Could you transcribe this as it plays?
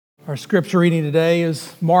Our scripture reading today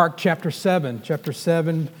is Mark chapter 7,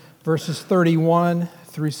 verses 31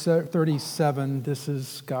 through 37. This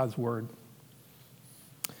is God's word.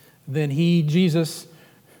 Then Jesus,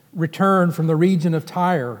 returned from the region of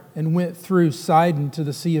Tyre and went through Sidon to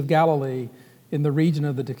the Sea of Galilee in the region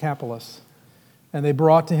of the Decapolis. And they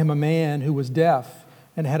brought to him a man who was deaf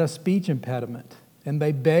and had a speech impediment, and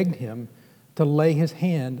they begged him to lay his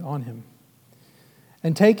hand on him.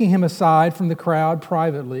 And taking him aside from the crowd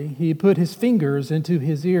privately, he put his fingers into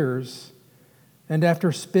his ears, and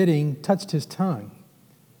after spitting, touched his tongue.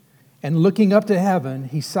 And looking up to heaven,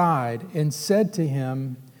 he sighed and said to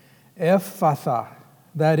him, Ephphatha,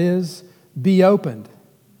 that is, be opened.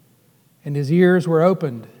 And his ears were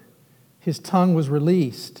opened, his tongue was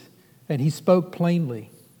released, and he spoke plainly.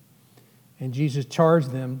 And Jesus charged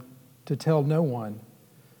them to tell no one.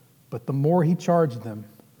 But the more he charged them,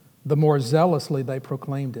 the more zealously they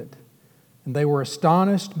proclaimed it. And they were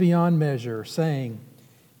astonished beyond measure, saying,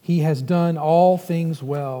 He has done all things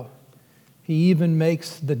well. He even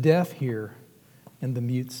makes the deaf hear and the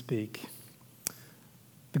mute speak.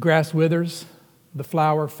 The grass withers, the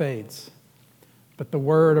flower fades, but the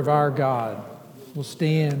word of our God will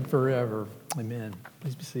stand forever. Amen.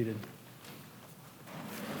 Please be seated.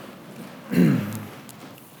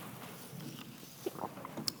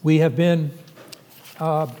 We have been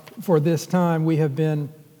for this time, we have been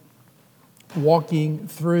walking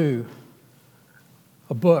through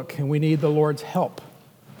a book, and we need the Lord's help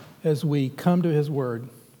as we come to His Word,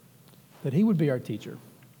 that He would be our teacher.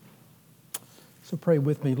 So pray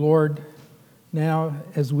with me, Lord, now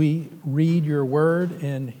as we read Your Word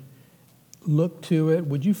and look to it,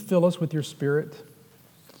 would You fill us with Your Spirit?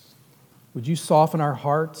 Would You soften our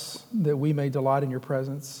hearts that we may delight in Your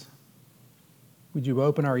presence? Would You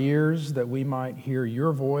open our ears that we might hear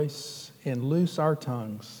Your voice, and loose our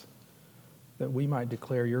tongues that we might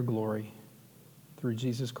declare Your glory through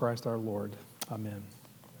Jesus Christ our Lord. Amen.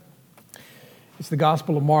 It's the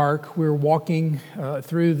Gospel of Mark. We're walking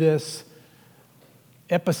through this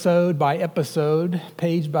episode by episode,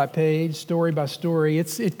 page by page, story by story.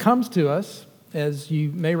 It comes to us, as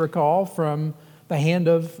you may recall, from the hand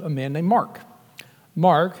of a man named Mark.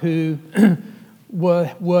 Mark, who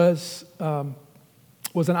was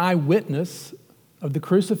an eyewitness of the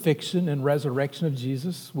crucifixion and resurrection of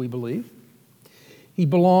Jesus, we believe. He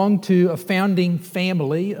belonged to a founding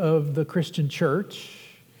family of the Christian church.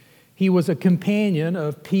 He was a companion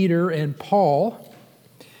of Peter and Paul,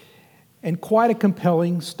 and quite a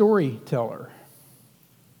compelling storyteller.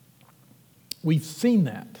 We've seen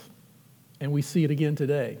that, and we see it again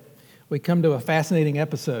today. We come to a fascinating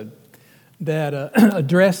episode that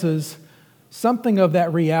addresses something of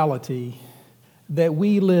that reality that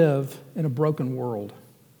we live in a broken world.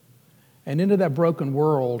 And into that broken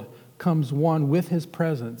world comes one with His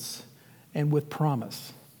presence and with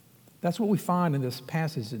promise. That's what we find in this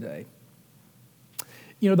passage today.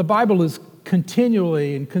 You know, the Bible is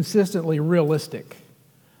continually and consistently realistic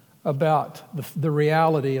about the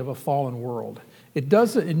reality of a fallen world.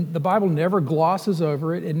 The Bible never glosses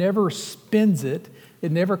over it. It never spins it.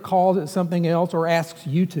 It never calls it something else or asks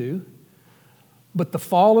you to. But the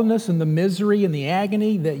fallenness and the misery and the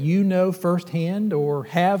agony that you know firsthand or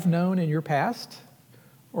have known in your past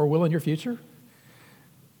or will in your future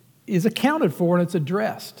is accounted for, and it's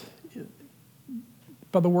addressed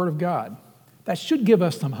by the Word of God. That should give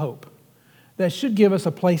us some hope. That should give us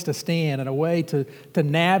a place to stand and a way to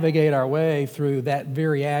navigate our way through that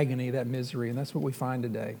very agony, that misery, and that's what we find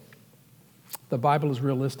today. The Bible is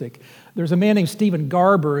realistic. There's a man named Stephen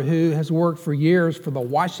Garber who has worked for years for the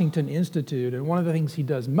Washington Institute, and one of the things he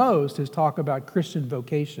does most is talk about Christian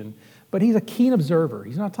vocation. But he's a keen observer.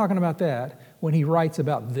 He's not talking about that when he writes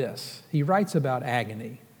about this. He writes about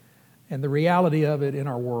agony and the reality of it in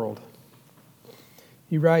our world.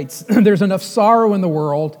 He writes, there's enough sorrow in the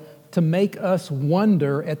world to make us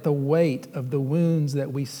wonder at the weight of the wounds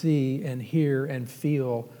that we see and hear and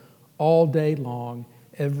feel all day long,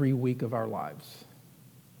 every week of our lives.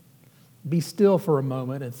 Be still for a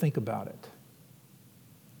moment and think about it.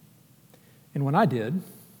 And when I did,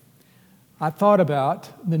 I thought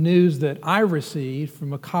about the news that I received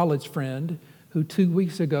from a college friend who 2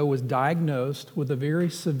 weeks ago was diagnosed with a very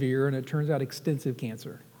severe, and it turns out extensive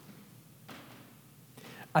cancer.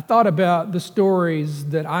 I thought about the stories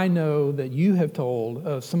that I know that you have told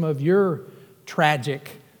of some of your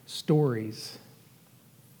tragic stories.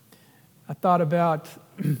 I thought about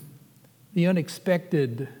the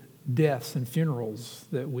unexpected deaths and funerals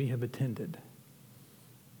that we have attended.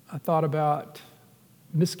 I thought about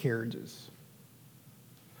miscarriages.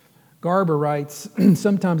 Garber writes,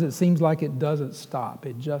 sometimes it seems like it doesn't stop.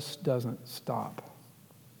 It just doesn't stop.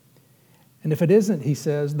 And if it isn't, he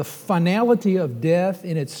says, the finality of death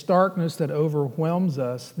in its starkness that overwhelms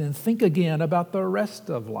us, then think again about the rest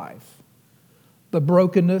of life. The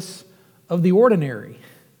brokenness of the ordinary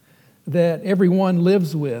that everyone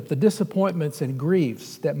lives with, the disappointments and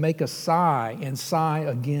griefs that make us sigh and sigh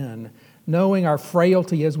again, knowing our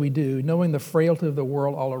frailty as we do, knowing the frailty of the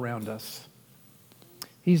world all around us.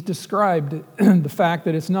 He's described the fact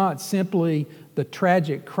that it's not simply the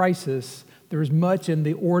tragic crisis. There's much in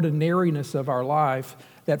the ordinariness of our life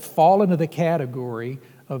that fall into the category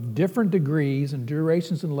of different degrees and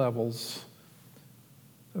durations and levels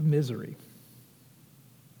of misery.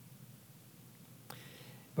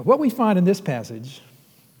 But what we find in this passage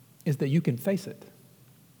is that you can face it.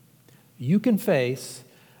 You can face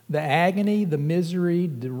the agony, the misery,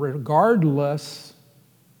 regardless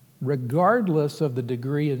of the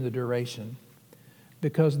degree and the duration,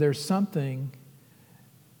 because there's something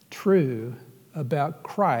true about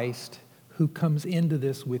Christ who comes into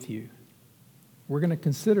this with you. We're going to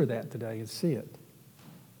consider that today and see it.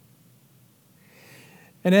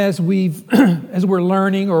 And as we're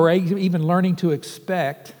learning, or even learning to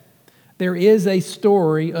expect, there is a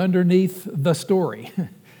story underneath the story.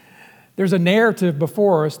 There's a narrative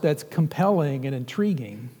before us that's compelling and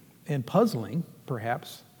intriguing and puzzling,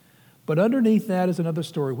 perhaps. But underneath that is another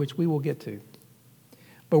story, which we will get to.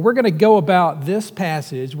 But we're going to go about this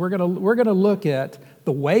passage. We're going to look at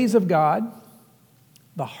the ways of God,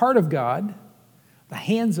 the heart of God, the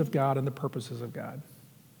hands of God, and the purposes of God.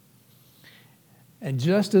 And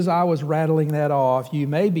just as I was rattling that off, you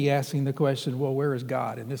may be asking the question, well, where is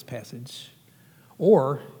God in this passage?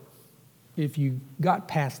 Or if you got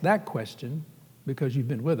past that question because you've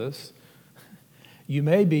been with us, you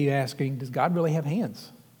may be asking, does God really have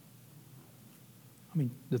hands? I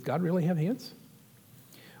mean, does God really have hands?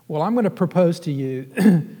 Well, I'm going to propose to you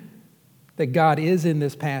that God is in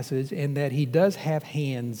this passage and that he does have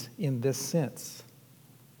hands in this sense.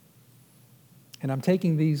 And I'm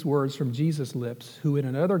taking these words from Jesus' lips, who in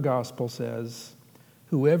another gospel says,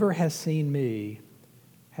 whoever has seen me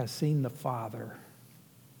has seen the Father.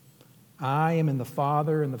 I am in the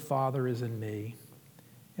Father, and the Father is in me.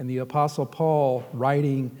 And the Apostle Paul,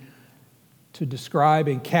 writing to describe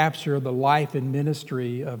and capture the life and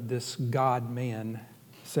ministry of this God-man,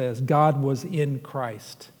 says, God was in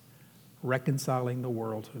Christ, reconciling the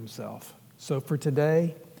world to himself. So for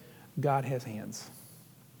today, God has hands.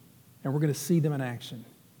 And we're going to see them in action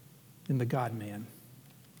in the God-man.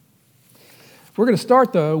 We're going to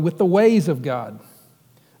start, though, with the ways of God.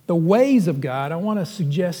 The ways of God, I want to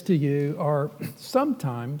suggest to you, are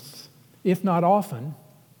sometimes, if not often,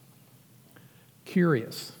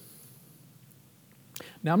 curious.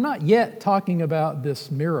 Now, I'm not yet talking about this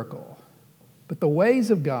miracle, but the ways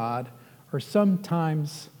of God are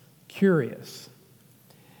sometimes curious.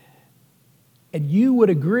 And you would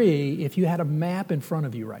agree if you had a map in front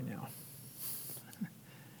of you right now.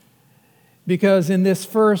 Because in this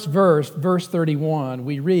first verse, verse 31,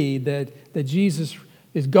 we read that Jesus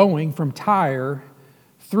is going from Tyre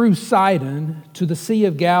through Sidon to the Sea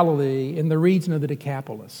of Galilee in the region of the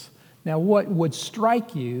Decapolis. Now, what would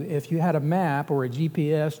strike you if you had a map or a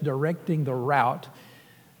GPS directing the route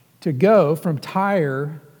to go from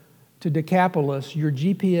Tyre to Decapolis, your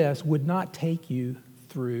GPS would not take you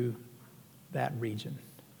through that region.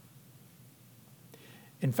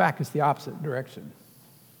 In fact, it's the opposite direction.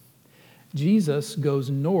 Jesus goes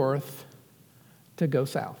north to go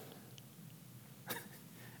south.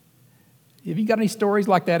 Have you got any stories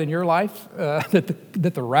like that in your life? That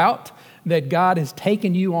the route that God has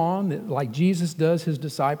taken you on, that, like Jesus does his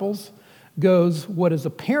disciples, goes what is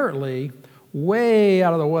apparently way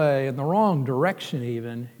out of the way, in the wrong direction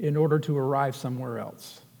even, in order to arrive somewhere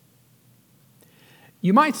else.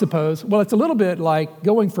 You might suppose, well, it's a little bit like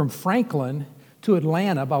going from Franklin to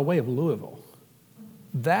Atlanta by way of Louisville.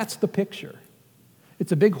 That's the picture.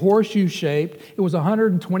 It's a big horseshoe shaped. It was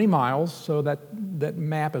 120 miles, so that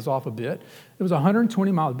map is off a bit. It was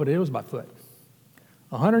 120 miles, but it was by foot.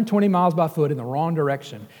 120 miles by foot in the wrong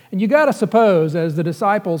direction. And you got to suppose, as the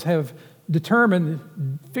disciples have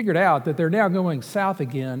figured out that they're now going south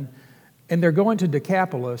again, and they're going to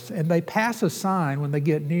Decapolis, and they pass a sign when they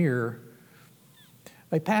get near.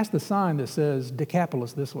 They pass the sign that says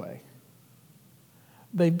Decapolis this way.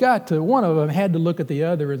 They've got to, one of them had to look at the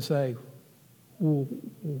other and say, well,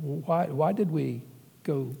 why did we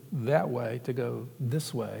go that way to go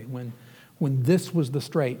this way when this was the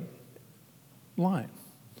straight line?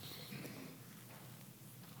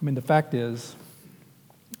 I mean, the fact is,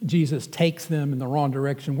 Jesus takes them in the wrong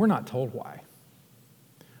direction. We're not told why.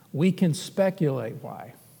 We can speculate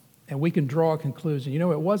why, and we can draw a conclusion. You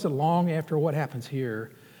know, it wasn't long after what happens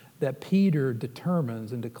here that Peter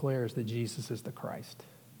determines and declares that Jesus is the Christ.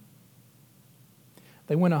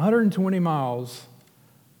 They went 120 miles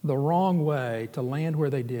the wrong way to land where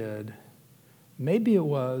they did. Maybe it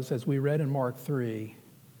was, as we read in Mark 3,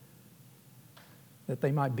 that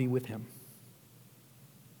they might be with him.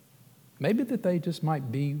 Maybe that they just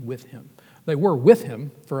might be with him. They were with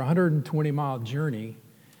him for a 120-mile journey,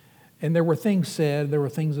 and there were things said, there were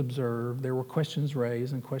things observed, there were questions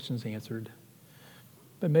raised and questions answered.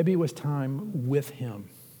 But maybe it was time with him.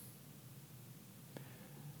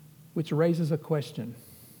 Which raises a question.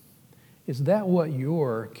 Is that what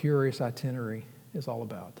your curious itinerary is all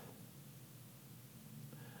about?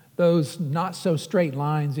 Those not so straight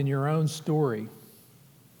lines in your own story,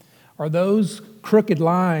 are those crooked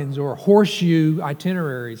lines or horseshoe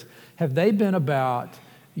itineraries, have they been about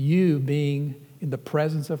you being in the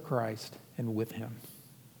presence of Christ and with him?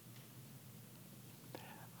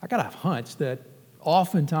 I got a hunch that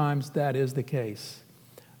oftentimes that is the case.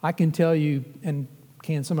 I can tell you, and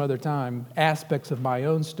can some other time, aspects of my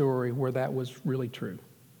own story where that was really true.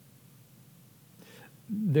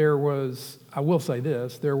 I will say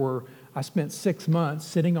this, I spent 6 months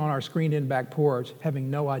sitting on our screened-in back porch having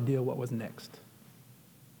no idea what was next.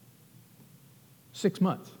 6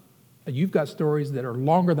 months. You've got stories that are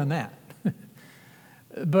longer than that.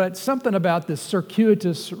 But something about this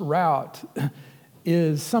circuitous route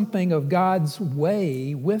is something of God's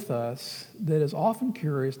way with us that is often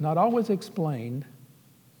curious, not always explained,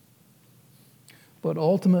 but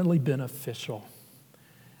ultimately beneficial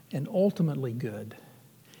and ultimately good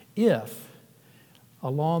if,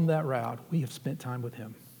 along that route, we have spent time with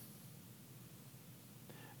him.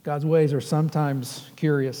 God's ways are sometimes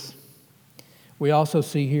curious. We also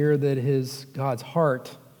see here that God's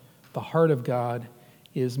heart, the heart of God,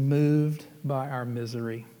 is moved by our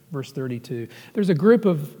misery. Verse 32. There's a group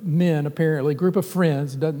of men, apparently, a group of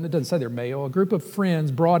friends, it doesn't say they're male, a group of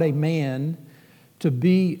friends brought a man to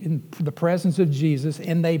be in the presence of Jesus,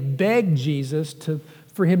 and they begged Jesus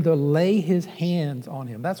for him to lay his hands on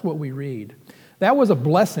him. That's what we read. That was a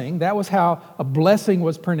blessing. That was how a blessing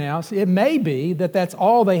was pronounced. It may be that that's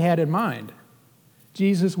all they had in mind.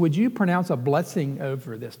 Jesus, would you pronounce a blessing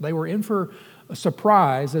over this? They were in for a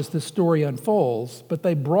surprise as the story unfolds, but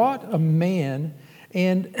they brought a man,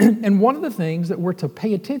 and one of the things that we're to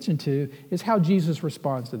pay attention to is how Jesus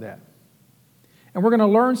responds to that. And we're going to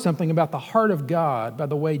learn something about the heart of God by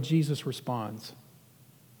the way Jesus responds.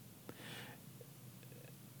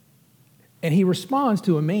 And he responds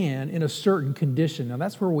to a man in a certain condition. Now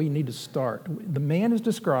that's where we need to start. The man is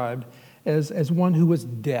described as one who was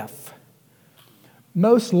deaf.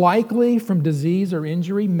 Most likely from disease or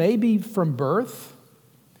injury, maybe from birth.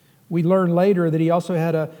 We learn later that he also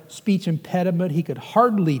had a speech impediment. He could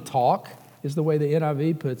hardly talk, is the way the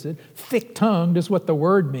NIV puts it. Thick-tongued is what the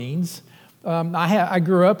word means. I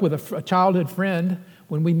grew up with a childhood friend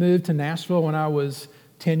when we moved to Nashville when I was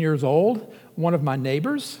 10 years old. One of my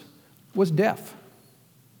neighbors was deaf.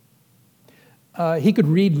 He could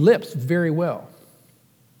read lips very well.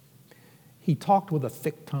 He talked with a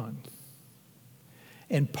thick tongue.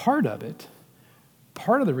 And part of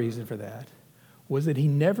the reason for that was that he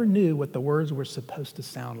never knew what the words were supposed to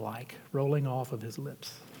sound like rolling off of his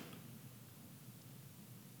lips.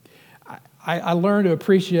 I learned to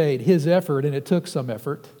appreciate his effort, and it took some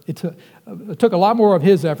effort. It took a lot more of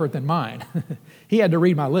his effort than mine. He had to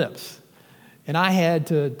read my lips, and I had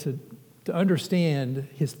to understand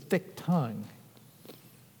his thick tongue.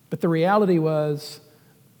 But the reality was,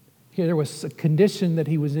 there was a condition that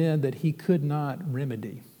he was in that he could not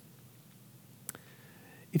remedy.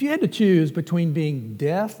 If you had to choose between being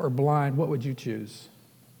deaf or blind, what would you choose?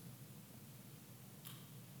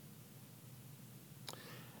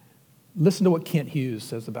 Listen to what Kent Hughes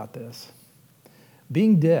says about this.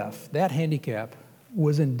 Being deaf, that handicap,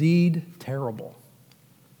 was indeed terrible,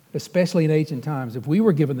 especially in ancient times. If we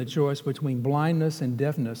were given the choice between blindness and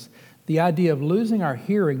deafness, the idea of losing our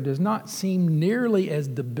hearing does not seem nearly as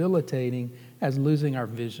debilitating as losing our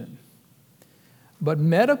vision. But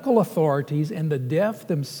medical authorities and the deaf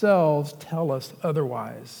themselves tell us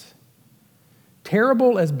otherwise.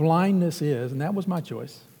 Terrible as blindness is, and that was my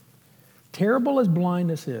choice, terrible as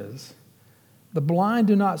blindness is, the blind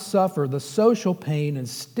do not suffer the social pain and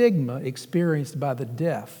stigma experienced by the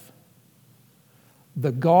deaf.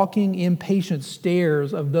 The gawking, impatient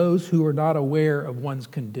stares of those who are not aware of one's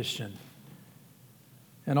condition.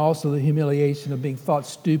 And also the humiliation of being thought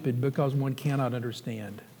stupid because one cannot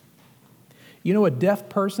understand. You know, a deaf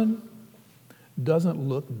person doesn't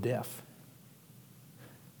look deaf.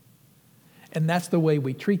 And that's the way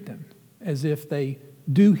we treat them, as if they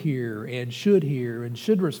do hear and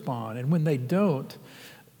should respond. And when they don't,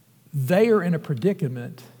 they are in a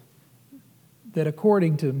predicament that,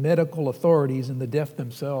 according to medical authorities and the deaf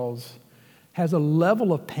themselves, has a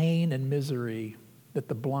level of pain and misery that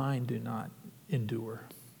the blind do not endure.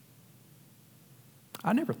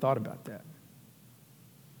 I never thought about that.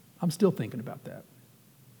 I'm still thinking about that.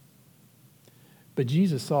 But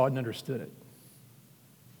Jesus saw it and understood it.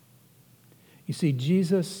 You see,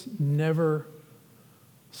 Jesus never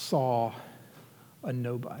saw a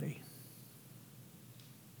nobody.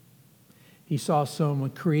 He saw someone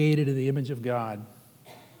created in the image of God,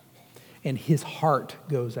 and his heart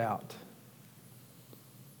goes out.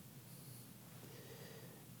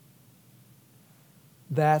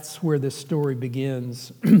 That's where this story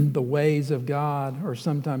begins. The ways of God are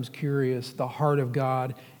sometimes curious. The heart of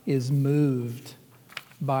God is moved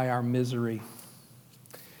by our misery.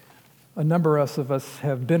 A number of us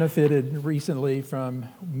have benefited recently from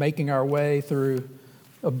making our way through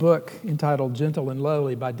a book entitled Gentle and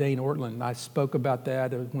Lowly by Dane Ortlund. I spoke about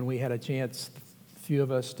that when we had a chance, a few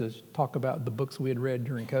of us, to talk about the books we had read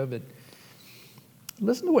during COVID.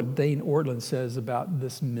 Listen to what Dane Ortlund says about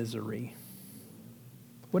this misery.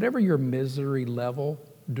 Whatever your misery level,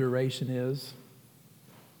 duration is,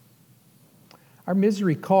 our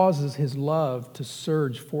misery causes his love to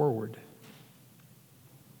surge forward.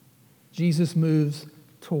 Jesus moves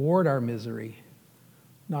toward our misery,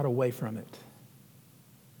 not away from it.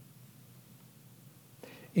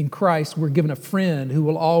 In Christ, we're given a friend who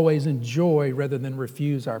will always enjoy rather than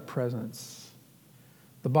refuse our presence.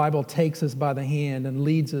 The Bible takes us by the hand and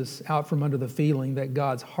leads us out from under the feeling that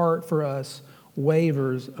God's heart for us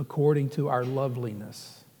wavers according to our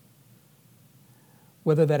loveliness.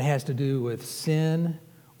 Whether that has to do with sin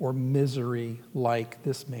or misery like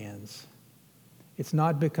this man's. It's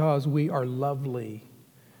not because we are lovely,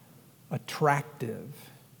 attractive,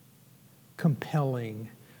 compelling,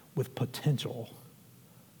 with potential.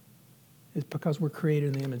 It's because we're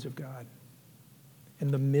created in the image of God.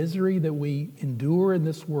 And the misery that we endure in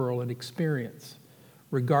this world and experience,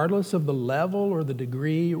 regardless of the level or the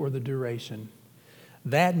degree or the duration,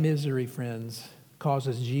 that misery, friends,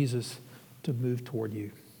 causes Jesus to move toward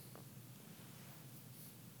you.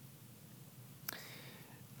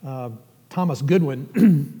 Thomas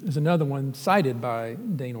Goodwin is another one cited by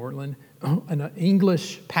Dane Ortlund, an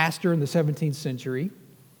English pastor in the 17th century,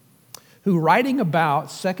 who, writing about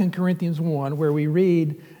 2 Corinthians 1, where we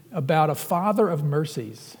read about a father of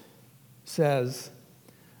mercies, says,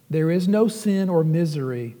 "There is no sin or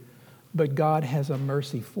misery, but God has a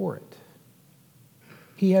mercy for it.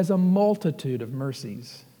 He has a multitude of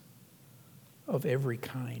mercies of every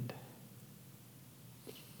kind."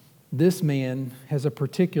 This man has a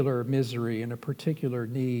particular misery and a particular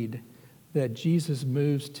need that Jesus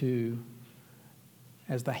moves to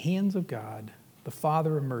as the hands of God, the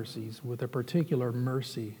Father of mercies, with a particular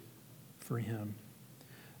mercy for him.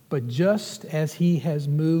 But just as he has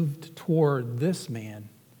moved toward this man,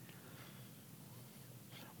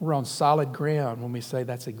 we're on solid ground when we say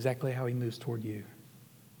that's exactly how he moves toward you.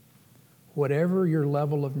 Whatever your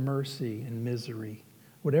level of mercy and misery,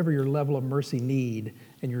 whatever your level of mercy need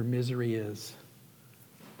and your misery is,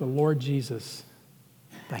 the Lord Jesus,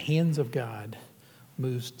 the hands of God,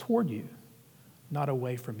 moves toward you, not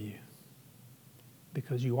away from you,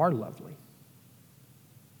 because you are lovely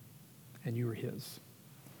and you are his.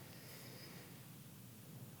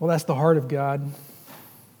 Well, that's the heart of God.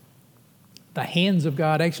 The hands of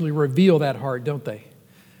God actually reveal that heart, don't they?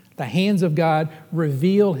 The hands of God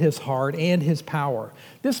reveal his heart and his power.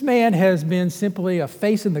 This man has been simply a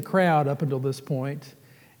face in the crowd up until this point.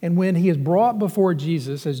 And when he is brought before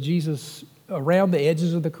Jesus, as Jesus around the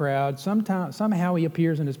edges of the crowd, somehow he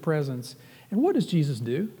appears in his presence. And what does Jesus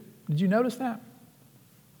do? Did you notice that?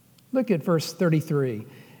 Look at verse 33.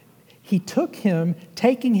 He took him,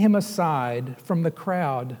 taking him aside from the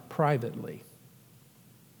crowd privately.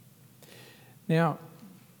 Now,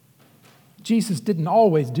 Jesus didn't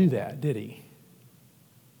always do that, did he?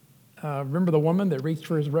 Remember the woman that reached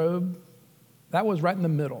for his robe? That was right in the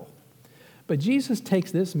middle. But Jesus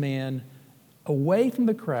takes this man away from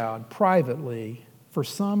the crowd privately for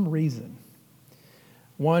some reason.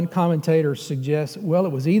 One commentator suggests, well,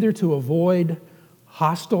 it was either to avoid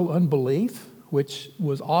hostile unbelief, which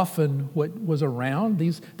was often what was around.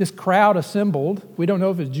 This crowd assembled. We don't know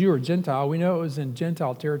if it's Jew or Gentile. We know it was in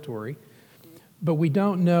Gentile territory. But we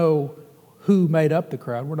don't know who made up the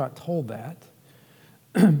crowd. We're not told that.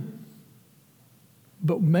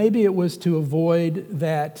 But maybe it was to avoid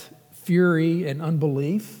that fury and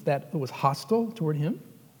unbelief that was hostile toward him.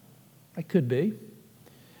 That could be.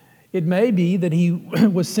 It may be that he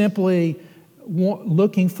was simply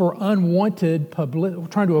looking for unwanted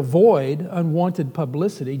trying to avoid unwanted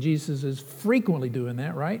publicity. Jesus is frequently doing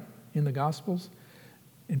that, right, in the Gospels.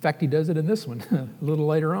 In fact, he does it in this one a little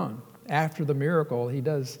later on. After the miracle, he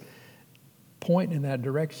does point in that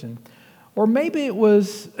direction. Or maybe it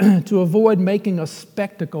was to avoid making a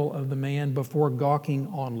spectacle of the man before gawking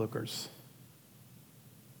onlookers.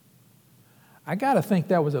 I got to think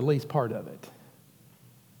that was at least part of it.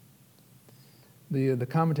 The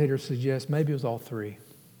commentators suggest maybe it was all three.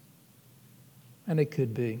 And it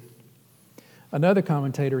could be. Another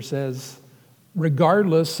commentator says,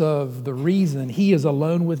 regardless of the reason, he is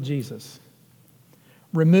alone with Jesus.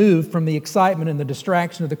 Removed from the excitement and the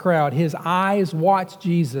distraction of the crowd, his eyes watch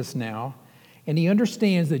Jesus now, and he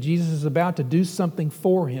understands that Jesus is about to do something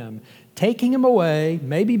for him. Taking him away,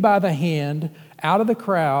 maybe by the hand, out of the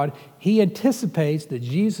crowd, he anticipates that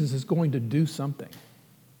Jesus is going to do something.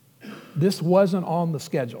 This wasn't on the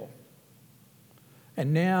schedule.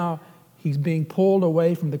 And now he's being pulled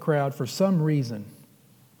away from the crowd for some reason.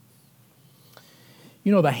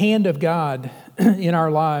 You know, the hand of God in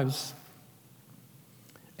our lives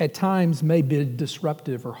at times may be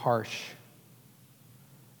disruptive or harsh.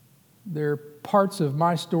 There are parts of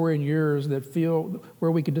my story and yours that feel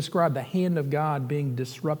where we could describe the hand of God being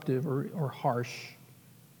disruptive or harsh.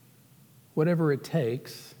 Whatever it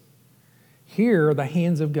takes. Here, the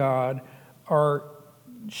hands of God are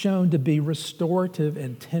shown to be restorative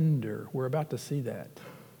and tender. We're about to see that.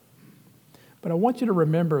 But I want you to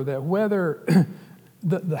remember that whether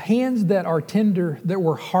the hands that are tender, that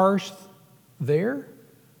were harsh there,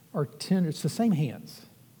 are tender. It's the same hands.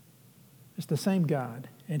 It's the same God.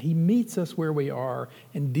 And he meets us where we are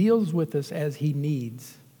and deals with us as he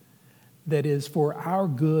needs. That is for our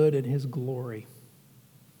good and his glory.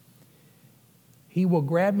 He will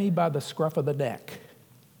grab me by the scruff of the neck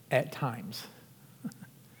at times.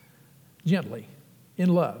 Gently,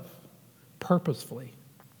 in love, purposefully.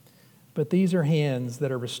 But these are hands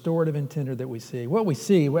that are restorative and tender that we see. What we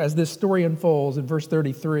see as this story unfolds in verse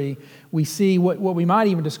 33, we see what we might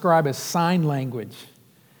even describe as sign language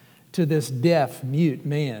to this deaf, mute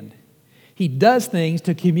man. He does things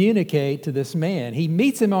to communicate to this man. He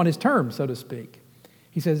meets him on his terms, so to speak.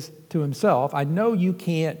 He says to himself, I know you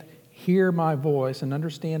can't hear my voice and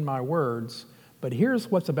understand my words, but here's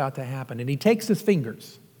what's about to happen. And he takes his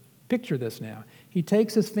fingers. Picture this now. He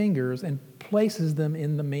takes his fingers and places them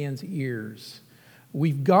in the man's ears.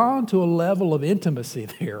 We've gone to a level of intimacy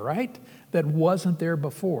there, right? That wasn't there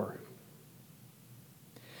before.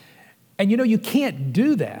 And you know, you can't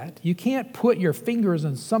do that. You can't put your fingers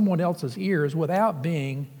in someone else's ears without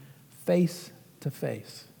being face to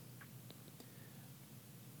face.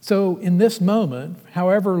 So in this moment,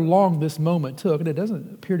 however long this moment took, and it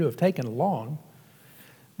doesn't appear to have taken long,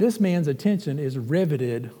 this man's attention is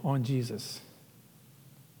riveted on Jesus.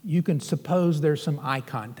 You can suppose there's some eye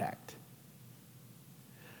contact.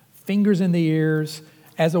 Fingers in the ears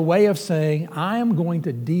as a way of saying, I am going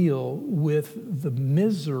to deal with the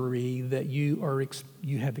misery that you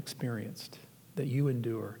have experienced, that you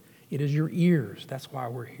endure. It is your ears. That's why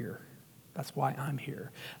we're here. That's why I'm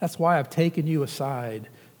here. That's why I've taken you aside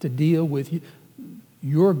to deal with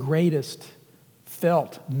your greatest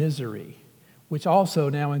felt misery, which also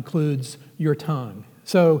now includes your tongue.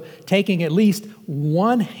 So taking at least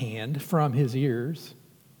one hand from his ears,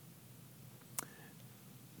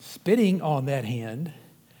 spitting on that hand,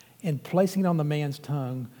 and placing it on the man's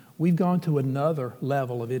tongue, we've gone to another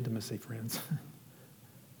level of intimacy, friends.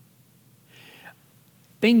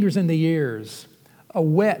 Fingers in the ears, a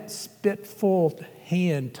wet, spit-full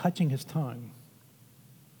hand touching his tongue.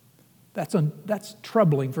 That's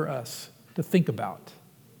troubling for us to think about.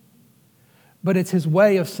 But it's his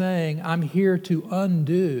way of saying, I'm here to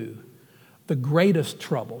undo the greatest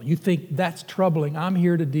trouble. You think that's troubling. I'm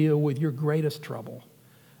here to deal with your greatest trouble.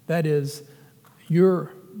 That is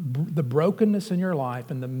the brokenness in your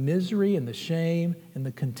life and the misery and the shame and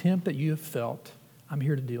the contempt that you have felt. I'm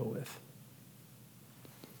here to deal with.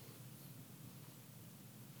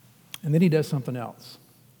 And then he does something else.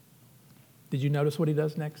 Did you notice what he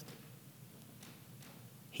does next?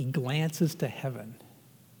 He glances to heaven.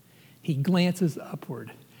 He glances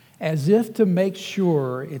upward as if to make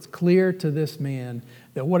sure it's clear to this man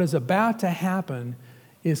that what is about to happen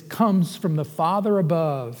comes from the Father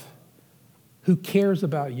above who cares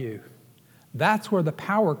about you. That's where the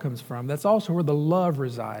power comes from. That's also where the love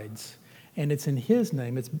resides. And it's in his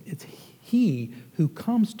name. It's he who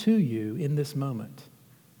comes to you in this moment.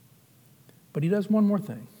 But he does one more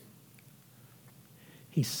thing.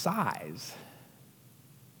 He sighs.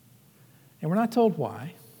 And we're not told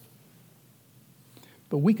why.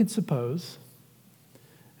 But we could suppose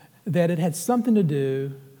that it had something to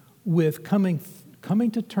do with coming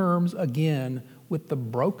to terms again with the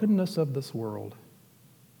brokenness of this world,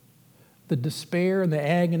 the despair and the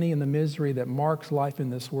agony and the misery that marks life in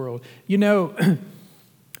this world. You know,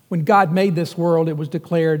 when God made this world, it was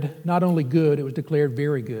declared not only good, it was declared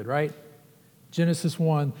very good, right? Genesis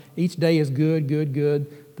 1, each day is good, good,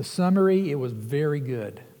 good. The summary, it was very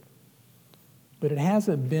good. But it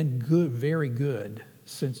hasn't been good, very good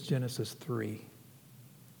since Genesis 3.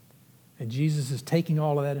 And Jesus is taking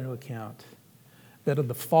all of that into account. That of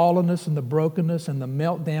the fallenness and the brokenness and the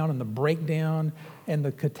meltdown and the breakdown and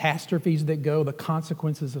the catastrophes that go, the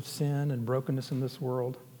consequences of sin and brokenness in this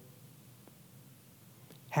world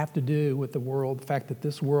have to do with the world, the fact that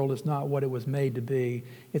this world is not what it was made to be.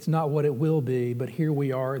 It's not what it will be, but here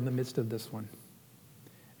we are in the midst of this one.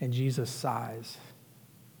 And Jesus sighs.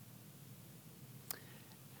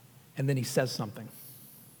 And then he says something.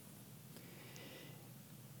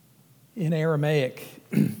 In Aramaic,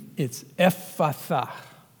 it's Ephphatha.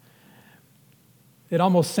 It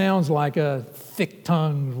almost sounds like a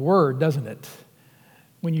thick-tongued word, doesn't it?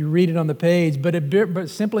 When you read it on the page, but it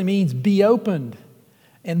simply means be opened.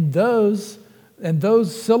 And those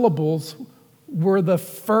syllables were the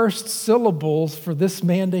first syllables for this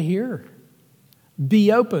man to hear.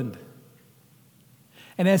 Be opened.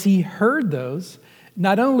 And as he heard those,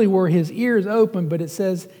 not only were his ears open, but it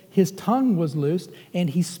says his tongue was loosed and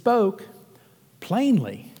he spoke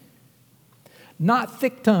plainly. Not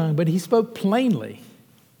thick-tongued, but he spoke plainly.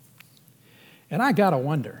 And I gotta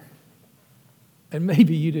wonder, and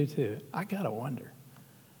maybe you do too, I gotta wonder,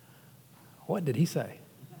 what did he say?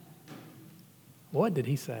 What did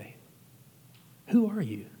he say? Who are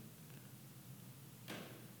you?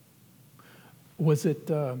 Was it,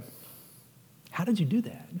 how did you do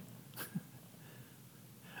that?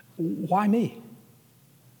 Why me?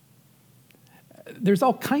 There's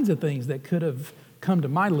all kinds of things that could have come to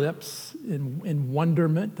my lips in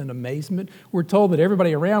wonderment and amazement. We're told that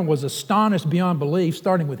everybody around was astonished beyond belief,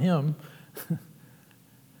 starting with him.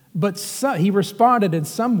 But he responded in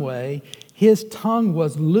some way. His tongue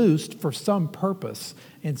was loosed for some purpose,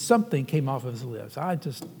 and something came off of his lips. I'd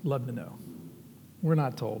just love to know. We're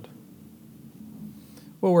not told.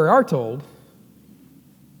 What we are told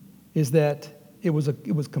is that it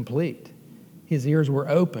was complete. His ears were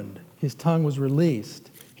opened. His tongue was released.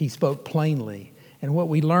 He spoke plainly. And what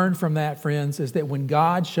we learn from that, friends, is that when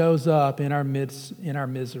God shows up in our midst, in our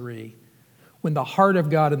misery, when the heart of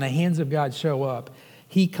God and the hands of God show up,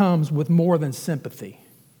 he comes with more than sympathy.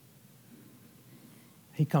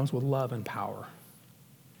 He comes with love and power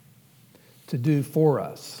to do for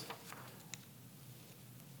us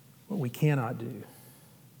what we cannot do,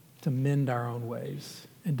 to mend our own ways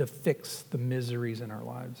and to fix the miseries in our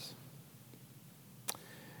lives.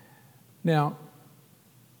 Now,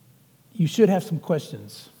 you should have some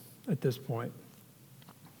questions at this point,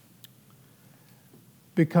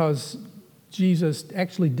 because Jesus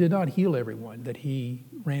actually did not heal everyone that he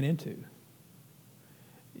ran into.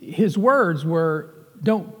 His words were,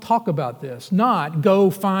 don't talk about this, not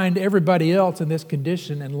go find everybody else in this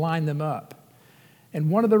condition and line them up.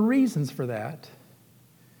 And one of the reasons for that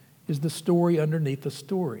is the story underneath the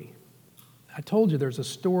story. I told you there's a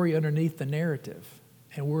story underneath the narrative,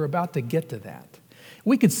 and we're about to get to that.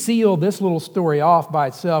 We could seal this little story off by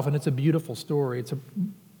itself, and it's a beautiful story.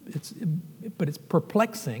 But it's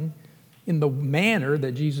perplexing in the manner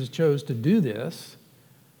that Jesus chose to do this,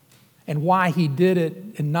 and why he did it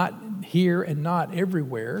and not here and not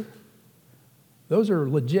everywhere. Those are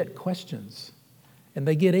legit questions, and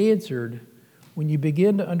they get answered when you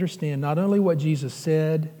begin to understand not only what Jesus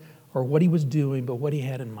said or what he was doing, but what he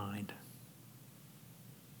had in mind.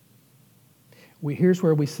 Here's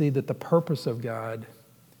where we see that the purpose of God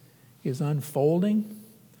is unfolding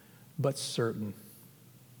but certain.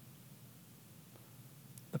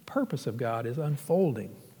 The purpose of God is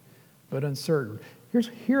unfolding but uncertain.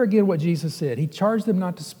 Here again what Jesus said. He charged them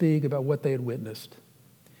not to speak about what they had witnessed.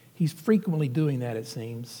 He's frequently doing that, it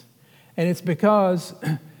seems. And it's because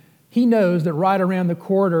he knows that right around the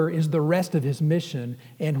corner is the rest of his mission,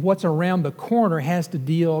 and what's around the corner has to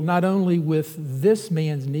deal not only with this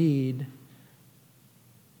man's need,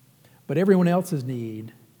 but everyone else's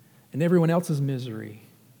need and everyone else's misery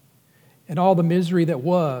and all the misery that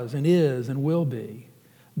was and is and will be.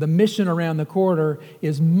 The mission around the corner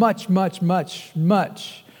is much, much, much,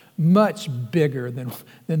 much, much bigger than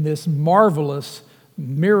this marvelous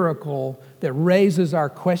miracle that raises our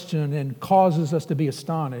question and causes us to be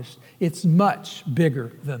astonished. It's much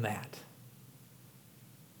bigger than that.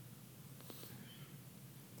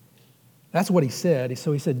 That's what he said.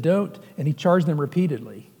 So he said, don't, and he charged them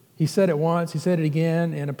repeatedly. He said it once, he said it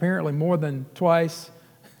again, and apparently more than twice,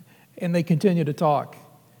 and they continue to talk.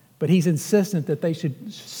 But he's insistent that they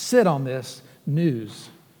should sit on this news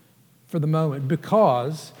for the moment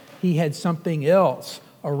because he had something else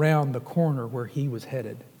around the corner where he was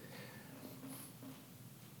headed.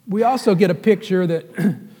 We also get a picture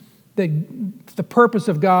that the purpose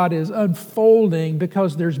of God is unfolding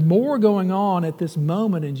because there's more going on at this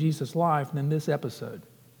moment in Jesus' life than this episode.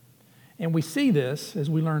 And we see this,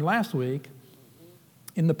 as we learned last week,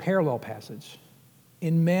 in the parallel passage.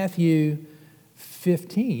 In Matthew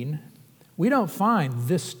 15, we don't find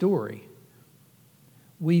this story.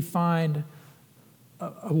 We find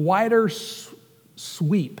a wider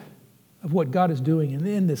sweep of what God is doing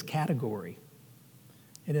in this category.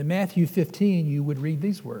 And in Matthew 15, you would read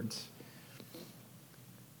these words.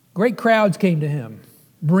 Great crowds came to him,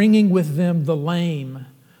 bringing with them the lame,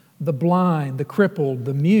 the blind, the crippled,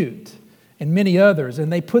 the mute, and many others.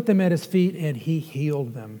 And they put them at his feet, and he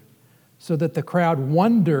healed them. So that the crowd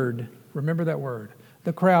wondered, remember that word,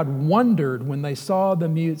 the crowd wondered when they saw the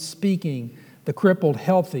mute speaking, the crippled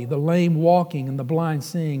healthy, the lame walking, and the blind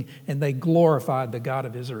seeing, and they glorified the God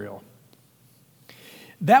of Israel.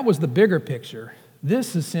 That was the bigger picture.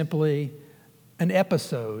 This is simply an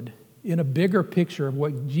episode in a bigger picture of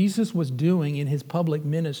what Jesus was doing in his public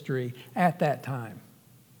ministry at that time.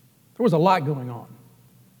 There was a lot going on.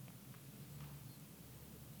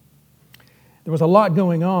 There was a lot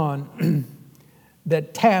going on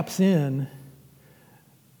that taps in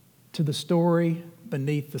to the story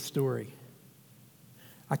beneath the story.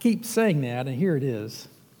 I keep saying that, and here it is.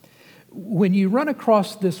 When you run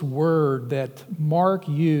across this word that Mark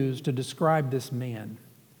used to describe this man,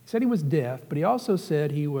 he said he was deaf, but he also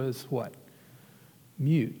said he was what?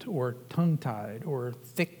 Mute or tongue-tied or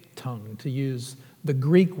thick-tongued, to use the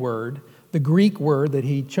Greek word. The Greek word that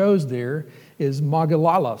he chose there is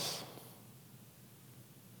magalalos.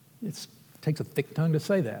 It takes a thick tongue to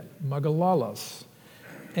say that, magalalos.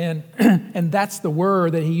 And that's the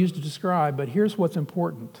word that he used to describe, but here's what's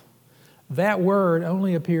important. That word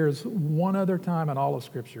only appears one other time in all of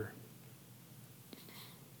Scripture.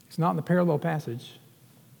 It's not in the parallel passage.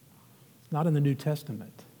 It's not in the New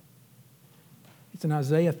Testament. It's in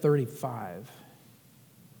Isaiah 35,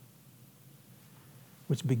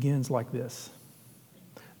 which begins like this.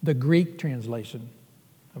 The Greek translation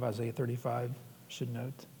of Isaiah 35 should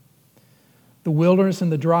note. The wilderness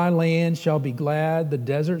and the dry land shall be glad. The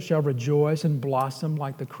desert shall rejoice and blossom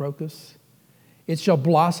like the crocus. It shall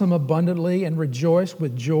blossom abundantly and rejoice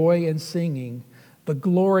with joy and singing. The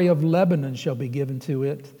glory of Lebanon shall be given to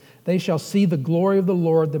it. They shall see the glory of the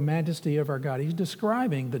Lord, the majesty of our God. He's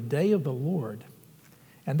describing the day of the Lord.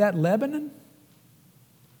 And that Lebanon,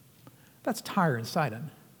 that's Tyre and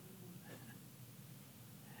Sidon.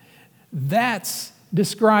 That's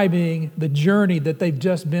describing the journey that they've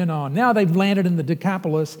just been on. Now they've landed in the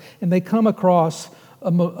Decapolis, and they come across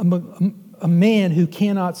a man who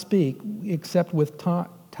cannot speak except with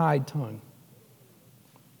tied tongue.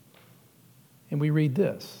 And we read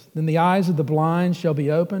this. Then the eyes of the blind shall be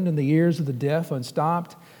opened, and the ears of the deaf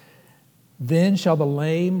unstopped. Then shall the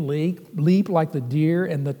lame leap like the deer,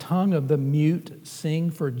 and the tongue of the mute sing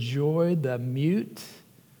for joy. The mute,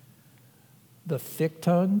 the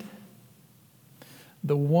thick-tongued,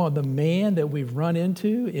 the man that we've run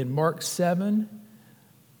into in Mark 7,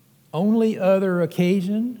 only other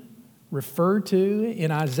occasion referred to in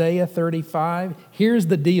Isaiah 35. Here's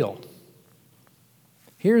the deal.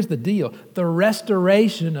 Here's the deal. The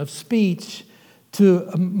restoration of speech to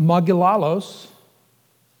magalalos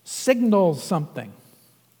signals something.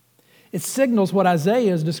 It signals what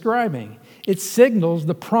Isaiah is describing. It signals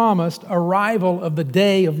the promised arrival of the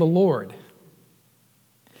day of the Lord.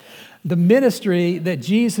 The ministry that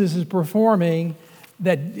Jesus is performing,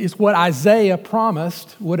 that is what Isaiah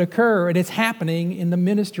promised would occur, and it's happening in the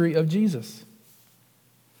ministry of Jesus.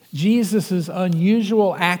 Jesus'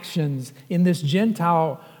 unusual actions in this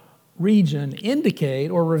Gentile region indicate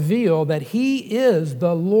or reveal that he is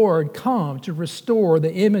the Lord come to restore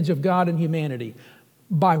the image of God in humanity.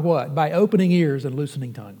 By what? By opening ears and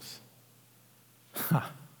loosening tongues.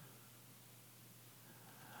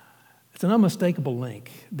 It's an unmistakable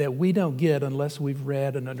link that we don't get unless we've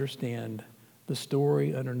read and understand the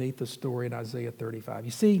story underneath the story in Isaiah 35.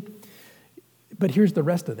 You see, but here's the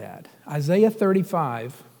rest of that. Isaiah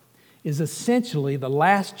 35 is essentially the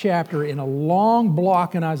last chapter in a long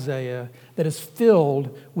block in Isaiah that is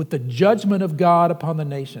filled with the judgment of God upon the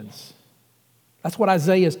nations. That's what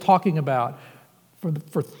Isaiah is talking about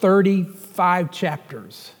for 35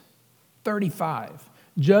 chapters. 35.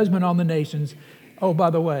 Judgment on the nations. Oh,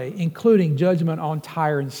 by the way, including judgment on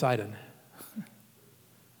Tyre and Sidon.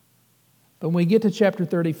 But when we get to chapter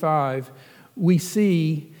 35, we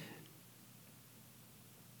see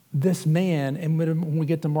this man, and when we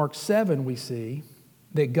get to Mark 7, we see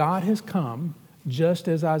that God has come just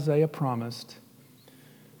as Isaiah promised,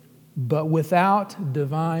 but without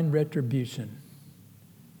divine retribution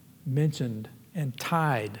mentioned and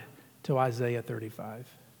tied to Isaiah 35.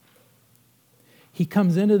 He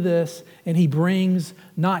comes into this and he brings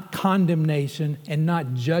not condemnation and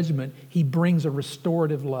not judgment. He brings a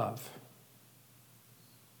restorative love.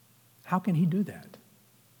 How can he do that?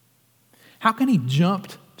 How can he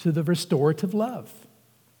jump to the restorative love?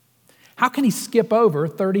 How can he skip over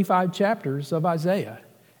 35 chapters of Isaiah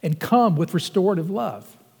and come with restorative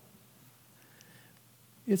love?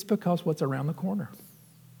 It's because what's around the corner.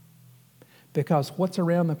 Because what's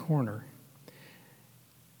around the corner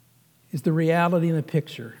is the reality in the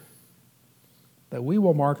picture that we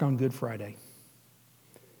will mark on Good Friday.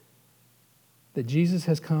 That Jesus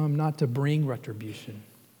has come not to bring retribution,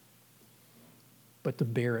 but to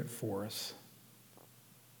bear it for us.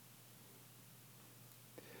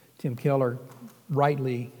 Tim Keller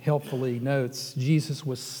rightly, helpfully notes, Jesus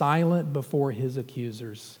was silent before his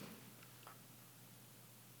accusers.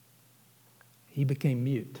 He became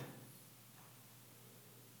mute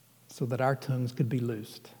so that our tongues could be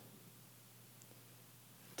loosed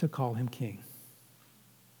to call him king.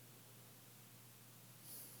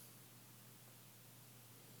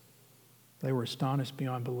 They were astonished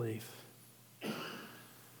beyond belief.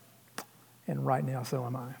 And right now, so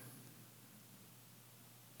am I.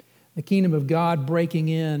 The kingdom of God breaking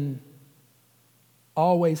in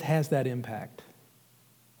always has that impact.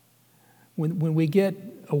 When we get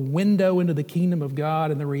a window into the kingdom of God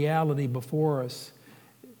and the reality before us,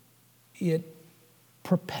 it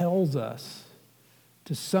propels us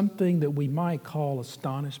to something that we might call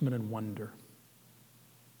astonishment and wonder.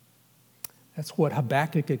 That's what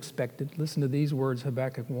Habakkuk expected. Listen to these words,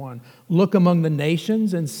 Habakkuk 1. Look among the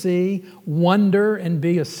nations and see, wonder and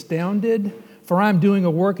be astounded, for I am doing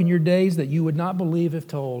a work in your days that you would not believe if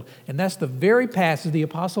told. And that's the very passage the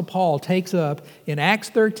Apostle Paul takes up in Acts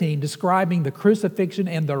 13, describing the crucifixion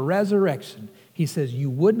and the resurrection. He says, you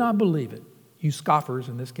would not believe it. You scoffers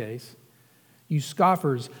in this case. You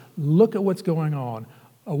scoffers, look at what's going on.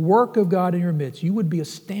 A work of God in your midst. You would be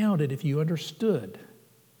astounded if you understood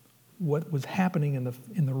what was happening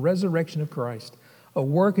in the resurrection of Christ. A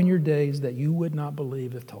work in your days that you would not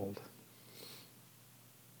believe if told.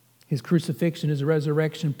 His crucifixion, his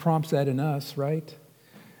resurrection prompts that in us, right?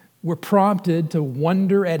 We're prompted to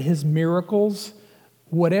wonder at his miracles,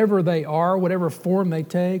 whatever they are, whatever form they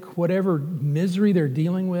take, whatever misery they're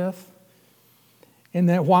dealing with. And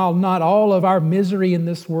that while not all of our misery in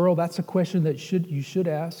this world, that's a question that you should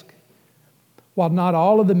ask. While not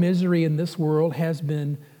all of the misery in this world has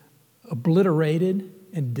been obliterated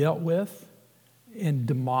and dealt with and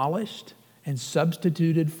demolished and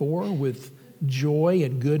substituted for with joy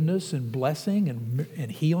and goodness and blessing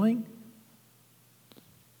and healing,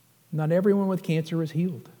 not everyone with cancer is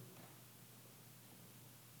healed.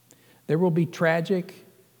 There will be tragic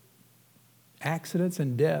accidents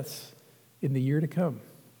and deaths in the year to come.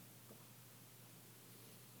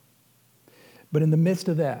 But in the midst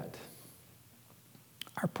of that,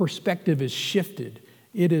 our perspective is shifted.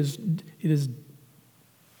 It is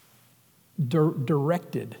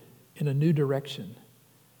directed in a new direction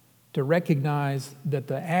to recognize that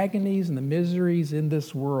the agonies and the miseries in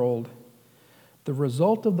this world, the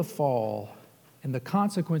result of the fall and the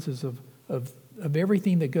consequences of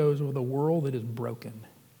everything that goes with a world that is broken,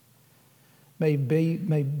 may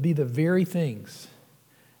be the very things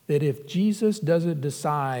that if Jesus doesn't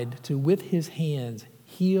decide to, with his hands,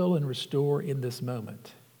 heal and restore in this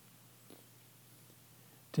moment,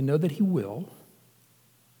 to know that he will,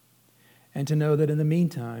 and to know that in the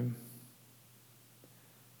meantime,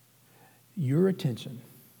 your attention,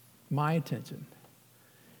 my attention,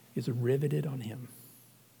 is riveted on him.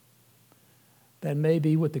 That may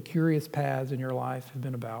be what the curious paths in your life have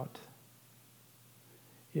been about.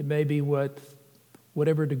 It may be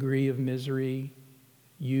whatever degree of misery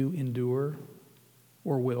you endure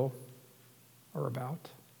or will are about.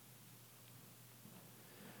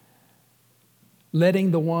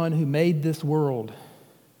 Letting the one who made this world,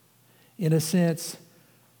 in a sense,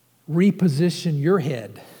 reposition your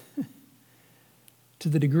head to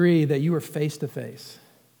the degree that you are face to face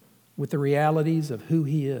with the realities of who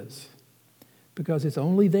he is. Because it's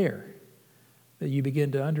only there that you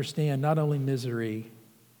begin to understand not only misery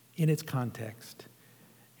in its context,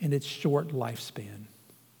 in its short lifespan.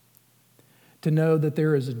 To know that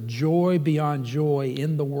there is a joy beyond joy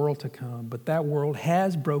in the world to come, but that world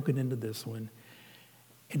has broken into this one,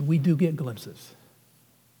 and we do get glimpses.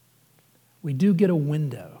 we do get a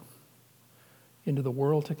window into the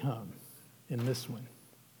world to come in this one.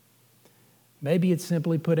 Maybe it's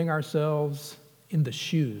simply putting ourselves in the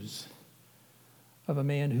shoes of a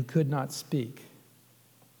man who could not speak,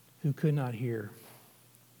 who could not hear,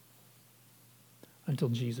 until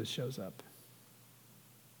Jesus shows up.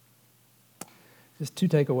 Just two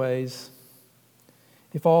takeaways.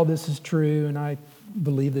 If all this is true, and I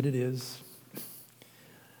believe that it is,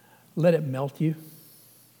 let it melt you.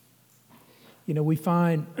 You know, we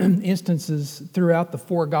find instances throughout the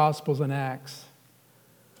four Gospels and Acts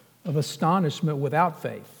of astonishment without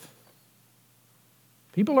faith.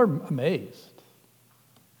 People are amazed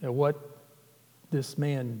at what this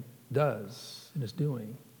man does and is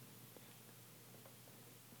doing.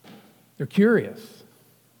 They're curious.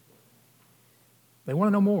 They want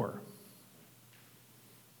to know more,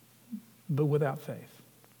 but without faith.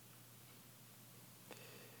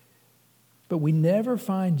 But we never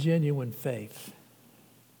find genuine faith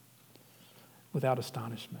without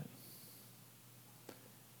astonishment.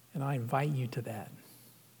 And I invite you to that.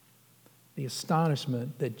 The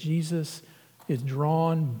astonishment that Jesus is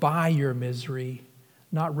drawn by your misery,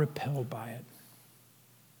 not repelled by it.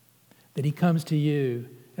 That he comes to you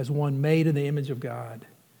as one made in the image of God,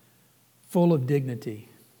 full of dignity,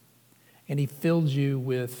 and he fills you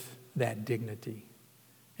with that dignity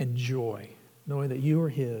and joy, knowing that you are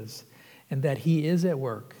his and that he is at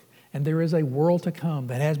work. And there is a world to come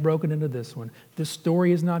that has broken into this one. This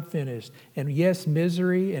story is not finished. And yes,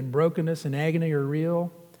 misery and brokenness and agony are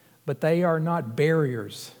real, but they are not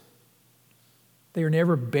barriers. They are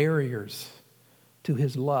never barriers to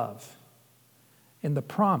his love and the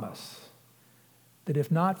promise that if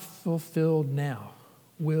not fulfilled now,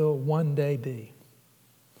 will one day be.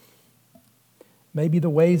 Maybe the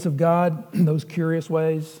ways of God, those curious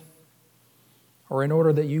ways, are in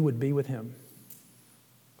order that you would be with him.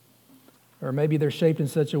 Or maybe they're shaped in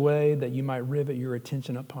such a way that you might rivet your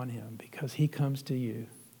attention upon him because he comes to you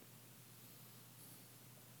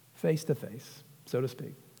face to face, so to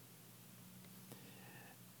speak,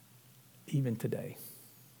 even today.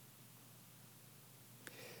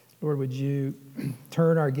 Lord, would you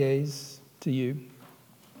turn our gaze to you?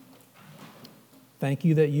 Thank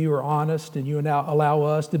you that you are honest and you now allow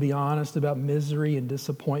us to be honest about misery and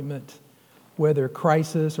disappointment, whether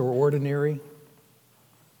crisis or ordinary.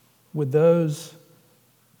 With those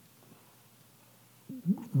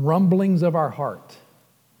rumblings of our heart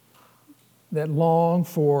that long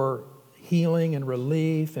for healing and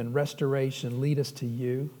relief and restoration, lead us to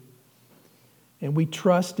you. And we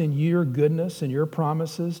trust in your goodness and your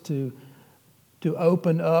promises to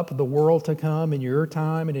open up the world to come in your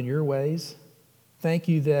time and in your ways. Thank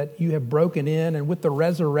you that you have broken in, and with the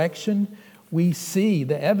resurrection, we see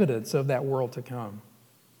the evidence of that world to come.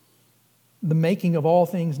 The making of all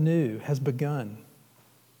things new has begun.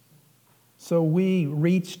 So we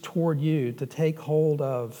reach toward you to take hold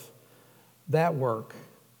of that work,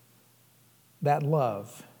 that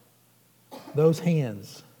love, those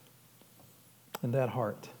hands, and that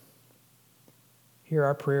heart. Hear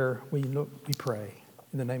our prayer, we pray,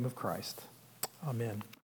 in the name of Christ. Amen.